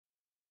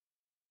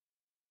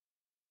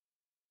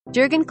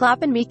Jurgen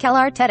Klopp and Mikel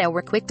Arteta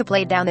were quick to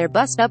play down their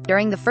bust-up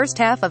during the first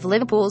half of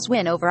Liverpool's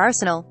win over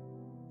Arsenal.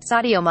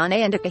 Sadio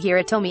Mane and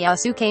Akahira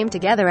Tomiyasu came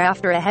together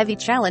after a heavy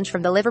challenge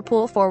from the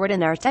Liverpool forward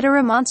and Arteta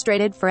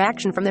remonstrated for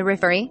action from the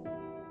referee.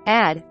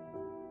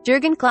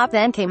 Jurgen Klopp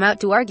then came out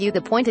to argue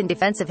the point in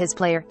defense of his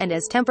player, and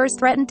as tempers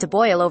threatened to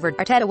boil over,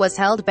 Arteta was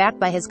held back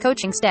by his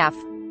coaching staff.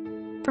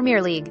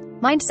 Premier League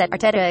mindset.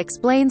 Arteta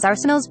explains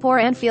Arsenal's poor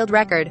Anfield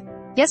record.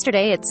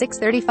 Yesterday at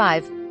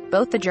 6:35,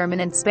 both the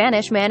German and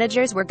Spanish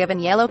managers were given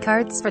yellow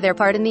cards for their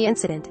part in the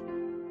incident.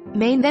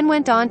 Mane then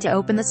went on to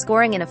open the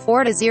scoring in a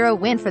 4-0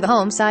 win for the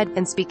home side,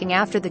 and speaking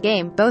after the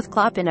game, both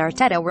Klopp and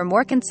Arteta were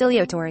more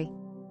conciliatory.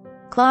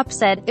 Klopp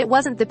said, "It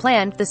wasn't the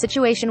plan, the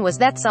situation was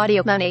that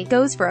Sadio Mane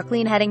goes for a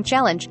clean-heading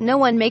challenge, no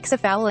one makes a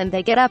foul and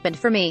they get up, and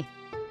for me,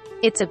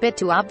 it's a bit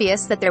too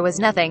obvious that there was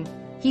nothing.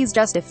 He's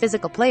just a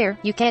physical player,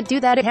 you can't do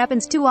that, it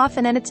happens too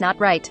often and it's not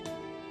right.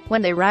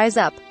 When they rise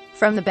up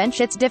from the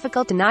bench it's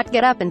difficult to not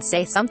get up and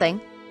say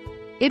something.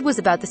 It was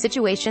about the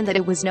situation that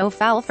it was no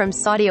foul from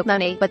Sadio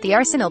Mane, but the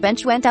Arsenal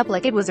bench went up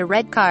like it was a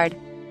red card.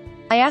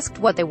 I asked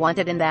what they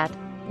wanted in that.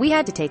 We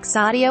had to take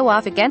Sadio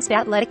off against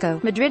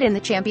Atletico Madrid in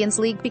the Champions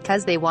League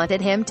because they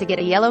wanted him to get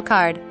a yellow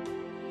card.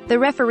 The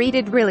referee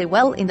did really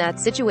well in that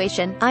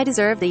situation, I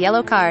deserve the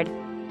yellow card.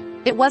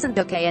 It wasn't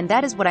okay and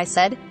that is what I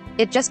said,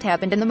 it just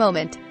happened in the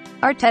moment."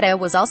 Arteta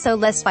was also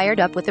less fired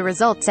up with the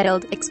result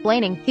settled,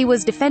 explaining, "He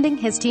was defending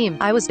his team,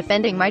 I was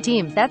defending my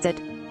team, that's it.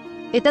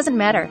 It doesn't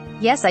matter.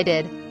 Yes I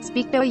did.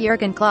 Speak to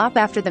Jurgen Klopp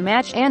after the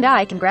match and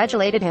I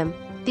congratulated him.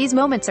 These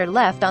moments are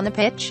left on the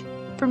pitch."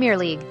 Premier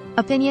League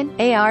opinion.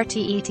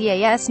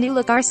 Arteta's new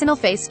look. Arsenal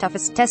face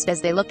toughest test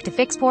as they look to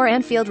fix poor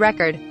Anfield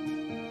record.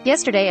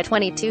 Yesterday at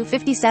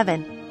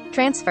 22:57.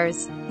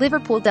 Transfers.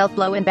 Liverpool dealt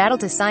blow in battle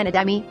to sign a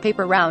dummy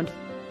paper round.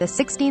 The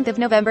 16th of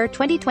November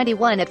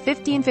 2021 at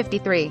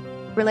 15:53.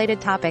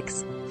 Related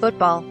topics.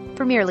 Football,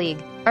 Premier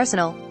League,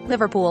 Arsenal,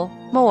 Liverpool.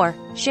 More.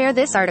 Share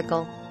this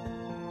article.